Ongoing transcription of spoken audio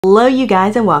Hello you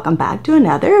guys, and welcome back to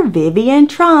another Vivian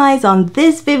Tries. On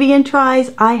this Vivian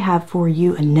Tries, I have for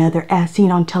you another as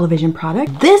seen on television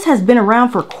product. This has been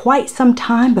around for quite some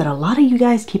time, but a lot of you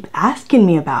guys keep asking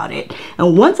me about it.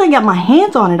 And once I got my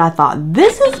hands on it, I thought,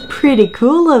 this is pretty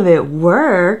cool if it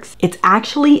works. It's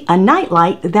actually a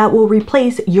nightlight that will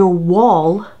replace your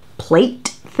wall plate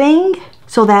thing,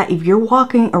 so that if you're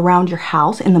walking around your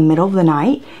house in the middle of the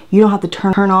night, you don't have to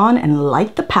turn on and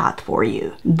light the path for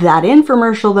you. That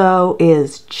infomercial though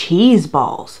is cheese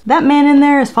balls. That man in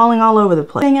there is falling all over the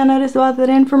place. The thing I noticed about that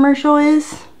infomercial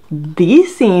is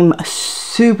these seem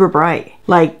super bright.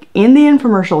 Like in the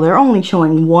infomercial, they're only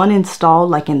showing one installed,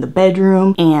 like in the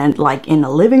bedroom and like in the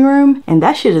living room. And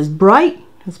that shit is bright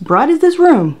as this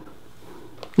room.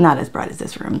 Not as bright as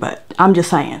this room, but I'm just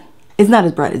saying. It's not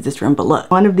as bright as this room, but look,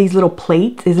 one of these little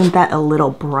plates, isn't that a little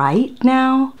bright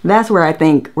now? That's where I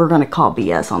think we're gonna call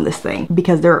BS on this thing,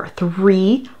 because there are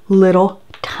three little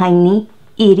tiny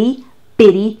itty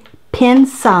bitty pin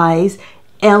size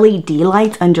LED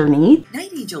lights underneath.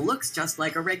 Night Angel looks just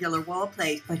like a regular wall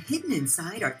plate, but hidden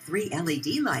inside are three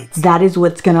LED lights. That is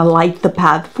what's gonna light the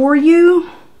path for you.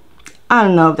 I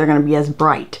don't know if they're gonna be as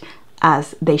bright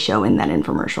as they show in that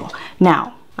infomercial.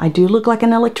 Now, I do look like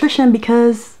an electrician,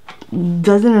 because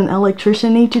doesn't an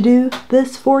electrician need to do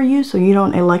this for you so you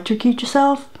don't electrocute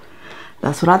yourself?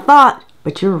 That's what I thought,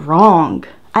 but you're wrong.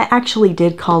 I actually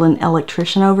did call an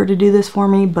electrician over to do this for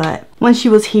me, but when she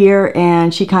was here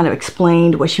and she kind of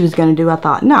explained what she was going to do, I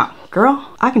thought, no,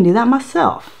 girl, I can do that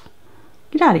myself.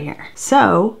 Get out of here.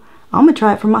 So I'm gonna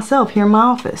try it for myself here in my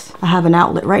office. I have an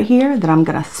outlet right here that I'm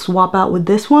gonna swap out with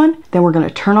this one. Then we're gonna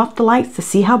turn off the lights to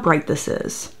see how bright this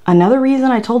is. Another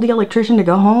reason I told the electrician to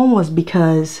go home was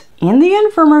because in the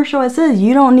infomercial it says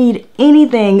you don't need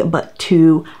anything but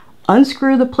to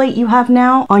unscrew the plate you have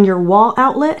now on your wall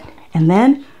outlet and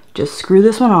then just screw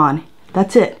this one on.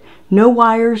 That's it. No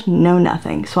wires, no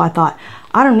nothing. So I thought,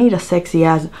 I don't need a sexy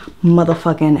ass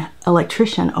motherfucking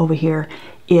electrician over here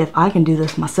if I can do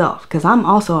this myself, because I'm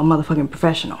also a motherfucking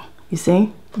professional. You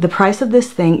see? The price of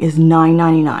this thing is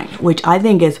 $9.99, which I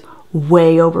think is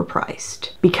way overpriced,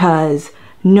 because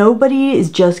nobody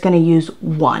is just gonna use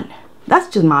one. That's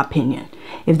just my opinion.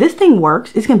 If this thing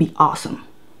works, it's gonna be awesome,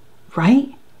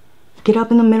 right? Get up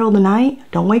in the middle of the night,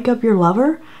 don't wake up your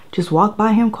lover, just walk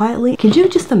by him quietly. Could you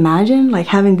just imagine like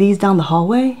having these down the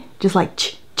hallway? Just like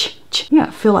ch ch ch. Yeah,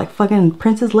 feel like fucking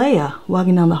Princess Leia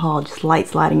walking down the hall, just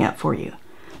lights lighting up for you.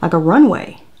 Like a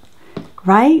runway,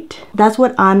 right? That's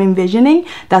what I'm envisioning.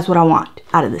 That's what I want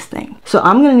out of this thing. So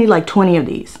I'm gonna need like 20 of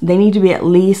these. They need to be at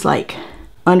least like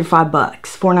under $5,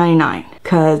 $4.99,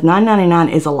 because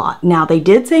 $9.99 is a lot. Now they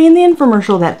did say in the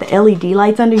infomercial that the LED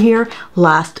lights under here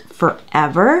last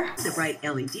forever. The bright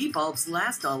LED bulbs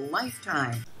last a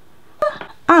lifetime.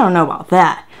 I don't know about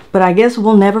that, but I guess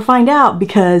we'll never find out,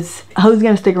 because who's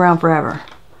gonna stick around forever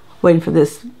waiting for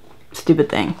this stupid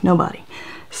thing? Nobody.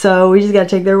 So we just gotta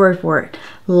take their word for it,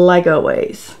 like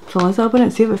always. So let's open it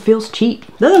and see if it feels cheap.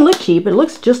 Doesn't look cheap, it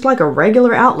looks just like a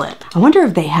regular outlet. I wonder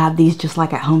if they have these just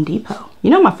like at Home Depot. You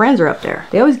know, my friends are up there.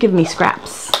 They always give me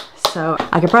scraps. So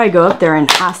I could probably go up there and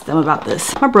ask them about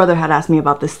this. My brother had asked me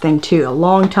about this thing too a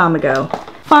long time ago.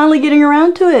 Finally getting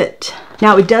around to it.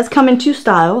 Now it does come in two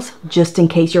styles, just in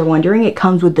case you're wondering. It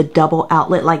comes with the double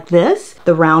outlet like this,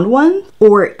 the round one,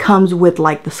 or it comes with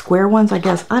like the square ones, I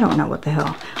guess. I don't know what the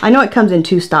hell. I know it comes in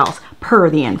two styles per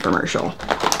the infomercial.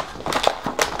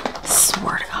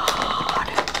 Swear to God.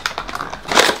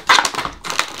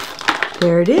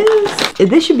 There it is.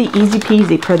 This should be easy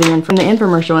peasy per the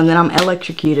infomercial, and then I'm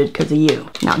electrocuted because of you.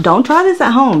 Now don't try this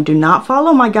at home. Do not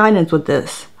follow my guidance with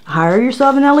this. Hire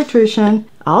yourself an electrician.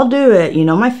 I'll do it, you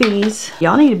know my fees.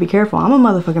 Y'all need to be careful. I'm a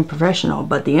motherfucking professional,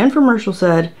 but the infomercial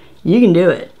said you can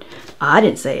do it. I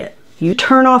didn't say it. You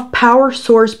turn off power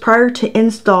source prior to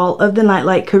install of the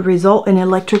nightlight could result in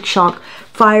electric shock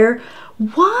fire.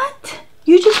 What?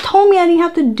 You just told me I didn't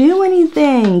have to do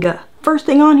anything. First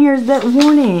thing on here is that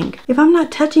warning. If I'm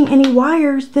not touching any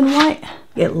wires, then why?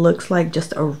 It looks like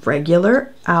just a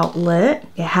regular outlet.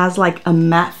 It has like a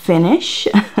matte finish.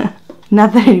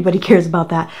 Not that anybody cares about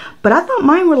that, but I thought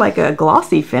mine were like a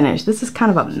glossy finish. This is kind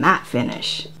of a matte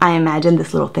finish. I imagine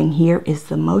this little thing here is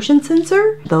the motion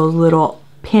sensor. Those little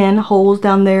pin holes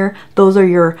down there, those are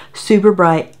your super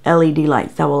bright LED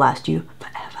lights that will last you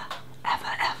forever,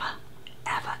 ever, ever,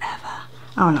 ever, ever.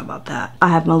 I don't know about that. I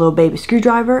have my little baby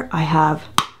screwdriver. I have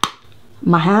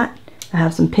my hat. I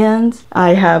have some pins.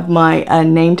 I have my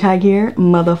name tag here,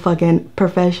 motherfucking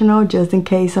professional, just in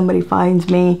case somebody finds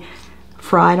me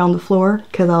fried on the floor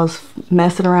because I was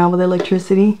messing around with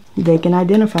electricity. They can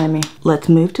identify me. Let's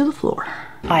move to the floor.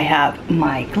 I have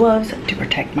my gloves to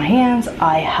protect my hands.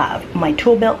 I have my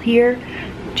tool belt here,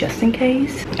 just in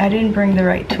case. I didn't bring the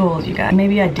right tools, you guys.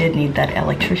 Maybe I did need that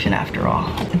electrician after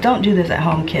all. Don't do this at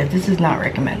home, kids. This is not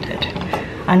recommended.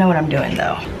 I know what I'm doing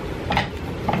though.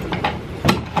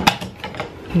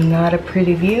 Not a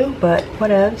pretty view, but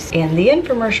whatevs. In the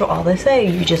infomercial, all they say,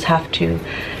 you just have to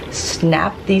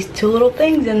snap these two little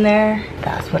things in there.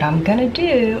 That's what I'm gonna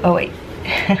do. Oh wait.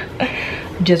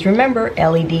 Just remember,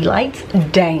 LED lights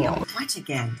down. Watch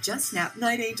again. Just snap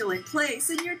Night Angel in place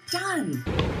and you're done.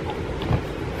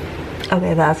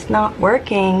 Okay, that's not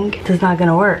working. This is not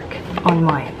gonna work on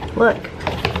mine. Look.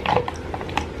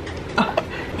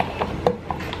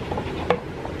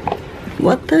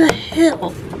 What the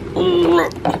hell?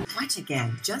 Watch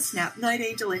again. Just snap Night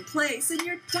Angel in place and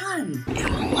you're done. It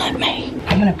won't let me.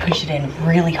 I'm gonna push it in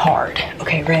really hard.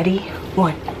 Okay, ready?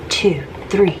 1, 2,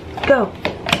 3, go.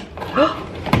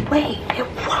 Wait,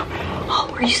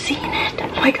 oh, are you seeing it? Oh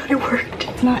my god, it worked.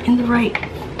 It's not in the right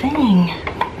thing.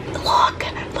 Look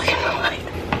at the light.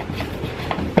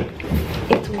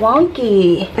 It's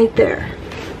wonky. Right there.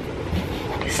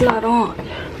 It's not on.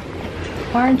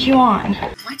 Why aren't you on?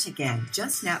 Watch again.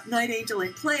 Just snap Night Angel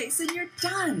in place and you're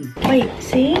done. Wait,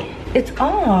 see? It's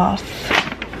off.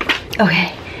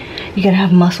 Okay, you gotta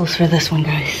have muscles for this one,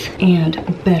 guys. And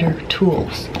better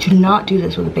tools. Do not do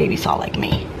this with a baby saw like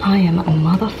me. I am a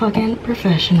motherfucking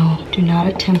professional. Do not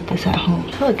attempt this at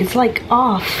home. Look, it's like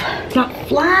off. It's not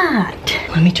flat.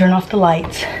 Let me turn off the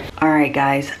lights. All right,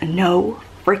 guys, no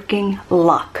freaking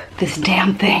luck. This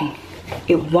damn thing.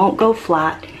 It won't go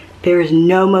flat. There is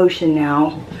no motion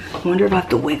now. I wonder if I have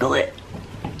to wiggle it.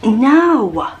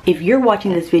 No! If you're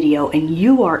watching this video and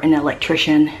you are an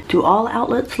electrician, do all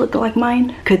outlets look like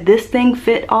mine? Could this thing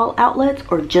fit all outlets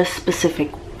or just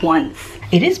specific ones?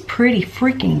 It is pretty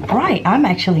freaking bright. I'm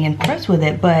actually impressed with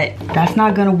it, but that's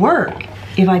not gonna work.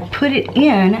 If I put it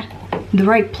in the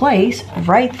right place,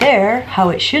 right there, how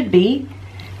it should be,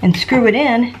 and screw it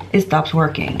in, it stops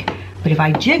working. But if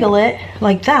I jiggle it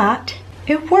like that,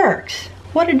 it works.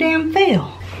 What a damn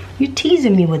fail. You're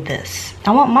teasing me with this.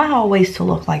 I want my hallways to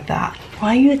look like that.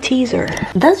 Why are you a teaser?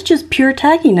 That's just pure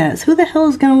tackiness. Who the hell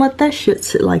is gonna let that shit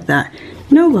sit like that?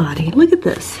 Nobody. Look at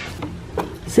this.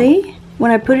 See? When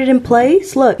I put it in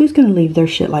place, look, who's gonna leave their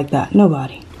shit like that?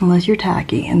 Nobody. Unless you're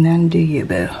tacky, and then do you,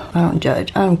 boo. I don't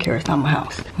judge. I don't care. It's not my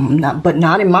house. But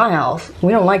not in my house.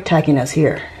 We don't like tackiness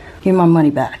here. Give my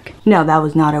money back. No, that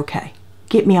was not okay.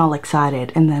 Get me all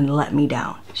excited and then let me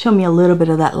down. Show me a little bit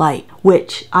of that light,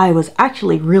 which I was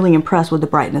actually really impressed with the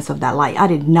brightness of that light. I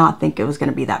did not think it was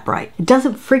gonna be that bright. It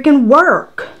doesn't freaking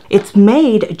work. It's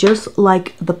made just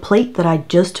like the plate that I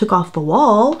just took off the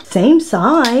wall. Same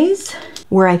size.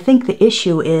 Where I think the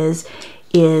issue is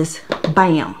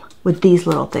bam, with these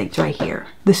little things right here.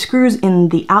 The screws in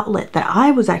the outlet that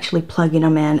I was actually plugging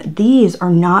them in, these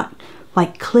are not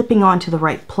like clipping onto the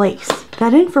right place.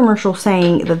 That infomercial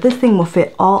saying that this thing will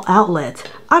fit all outlets,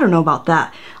 I don't know about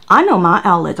that. I know my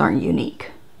outlets aren't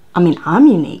unique. I mean, I'm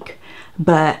unique,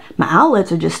 but my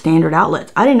outlets are just standard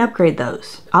outlets. I didn't upgrade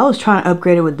those. I was trying to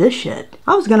upgrade it with this shit.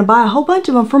 I was gonna buy a whole bunch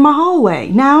of them for my hallway.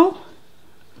 Now,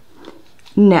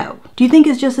 no. Do you think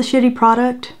it's just a shitty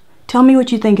product? Tell me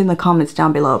what you think in the comments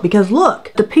down below, because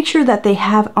look, the picture that they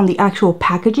have on the actual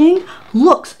packaging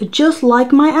looks just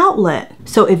like my outlet.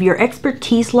 So if your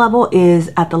expertise level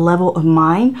is at the level of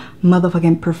mine,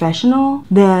 motherfucking professional,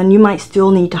 then you might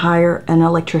still need to hire an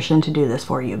electrician to do this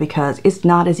for you, because it's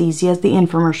not as easy as the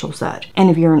infomercial said. And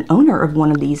if you're an owner of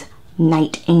one of these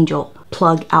Night Angel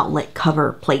plug outlet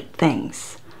cover plate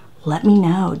things, let me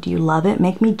know. Do you love it?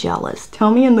 Make me jealous.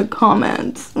 Tell me in the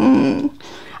comments.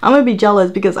 I'm gonna be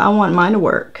jealous because I want mine to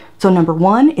work. So number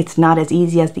one, it's not as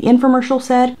easy as the infomercial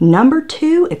said. Number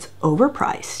two, it's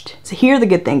overpriced. So here are the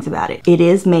good things about it. It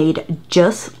is made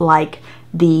just like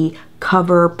the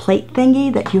cover plate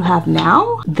thingy that you have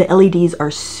now. The LEDs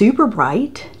are super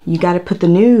bright. You gotta put the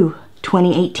new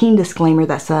 2018 disclaimer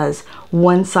that says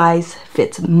one size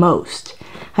fits most.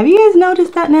 Have you guys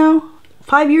noticed that now?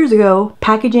 5 years ago,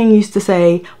 packaging used to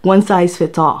say one size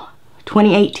fits all.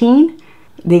 2018,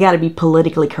 they got to be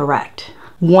politically correct.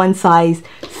 One size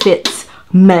fits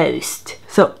most.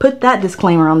 So put that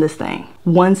disclaimer on this thing.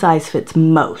 One size fits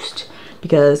most,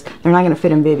 because they're not going to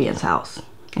fit in Vivian's house.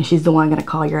 And she's the one going to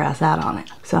call your ass out on it.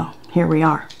 So here we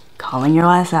are, calling your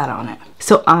ass out on it.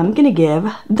 So I'm going to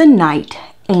give the Night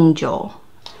Angel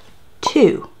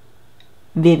 2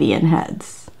 Vivian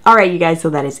heads. Alright you guys,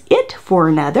 so that is it for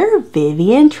another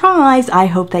Vivian Tries. I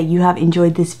hope that you have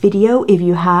enjoyed this video. If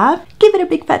you have, give it a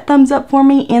big fat thumbs up for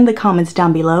me in the comments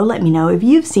down below. Let me know if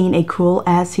you've seen a cool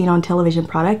as seen on television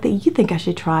product that you think I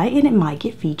should try and it might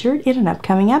get featured in an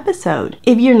upcoming episode.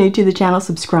 If you're new to the channel,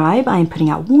 subscribe. I am putting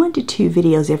out 1 to 2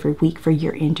 videos every week for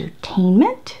your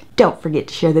entertainment. Don't forget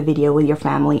to share the video with your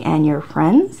family and your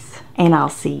friends. And I'll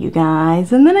see you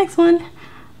guys in the next one.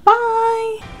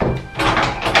 Bye!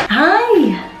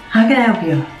 Hi! How can I help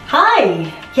you?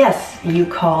 Hi! Yes, you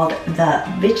called the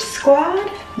bitch squad?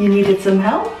 You needed some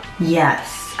help?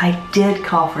 Yes, I did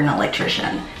call for an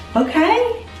electrician.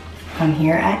 Okay, I'm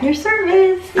here at your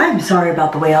service. I'm sorry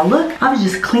about the way I look. I was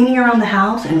just cleaning around the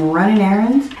house and running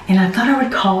errands, and I thought I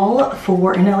would call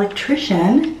for an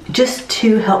electrician just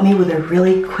to help me with a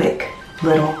really quick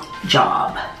little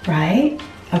job, right?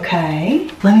 Okay,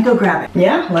 let me go grab it.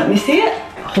 Yeah, let me see it.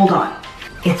 Hold on.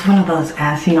 It's one of those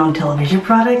as seen on television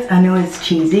products. I know it's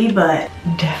cheesy, but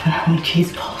definitely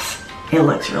cheese balls. It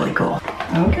looks really cool.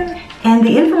 Okay. And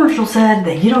the infomercial said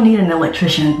that you don't need an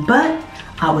electrician, but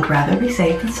I would rather be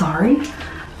safe than sorry.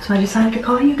 So I decided to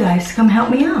call you guys to come help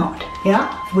me out.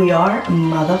 Yeah, we are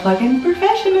motherfucking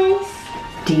professionals.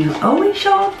 Do you always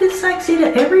show up this sexy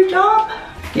to every job?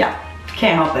 Yeah,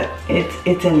 can't help it.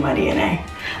 It's in my DNA.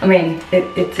 I mean,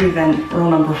 it's even rule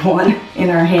number 1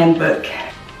 in our handbook.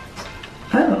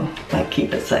 Oh, like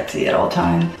keep it sexy at all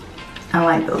times. I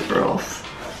like those rules.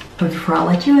 But before I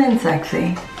let you in,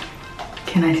 sexy,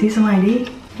 can I see some ID?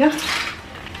 Yeah.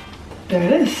 There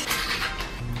it is.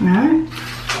 Alright.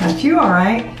 That's you,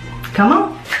 alright. Come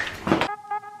on.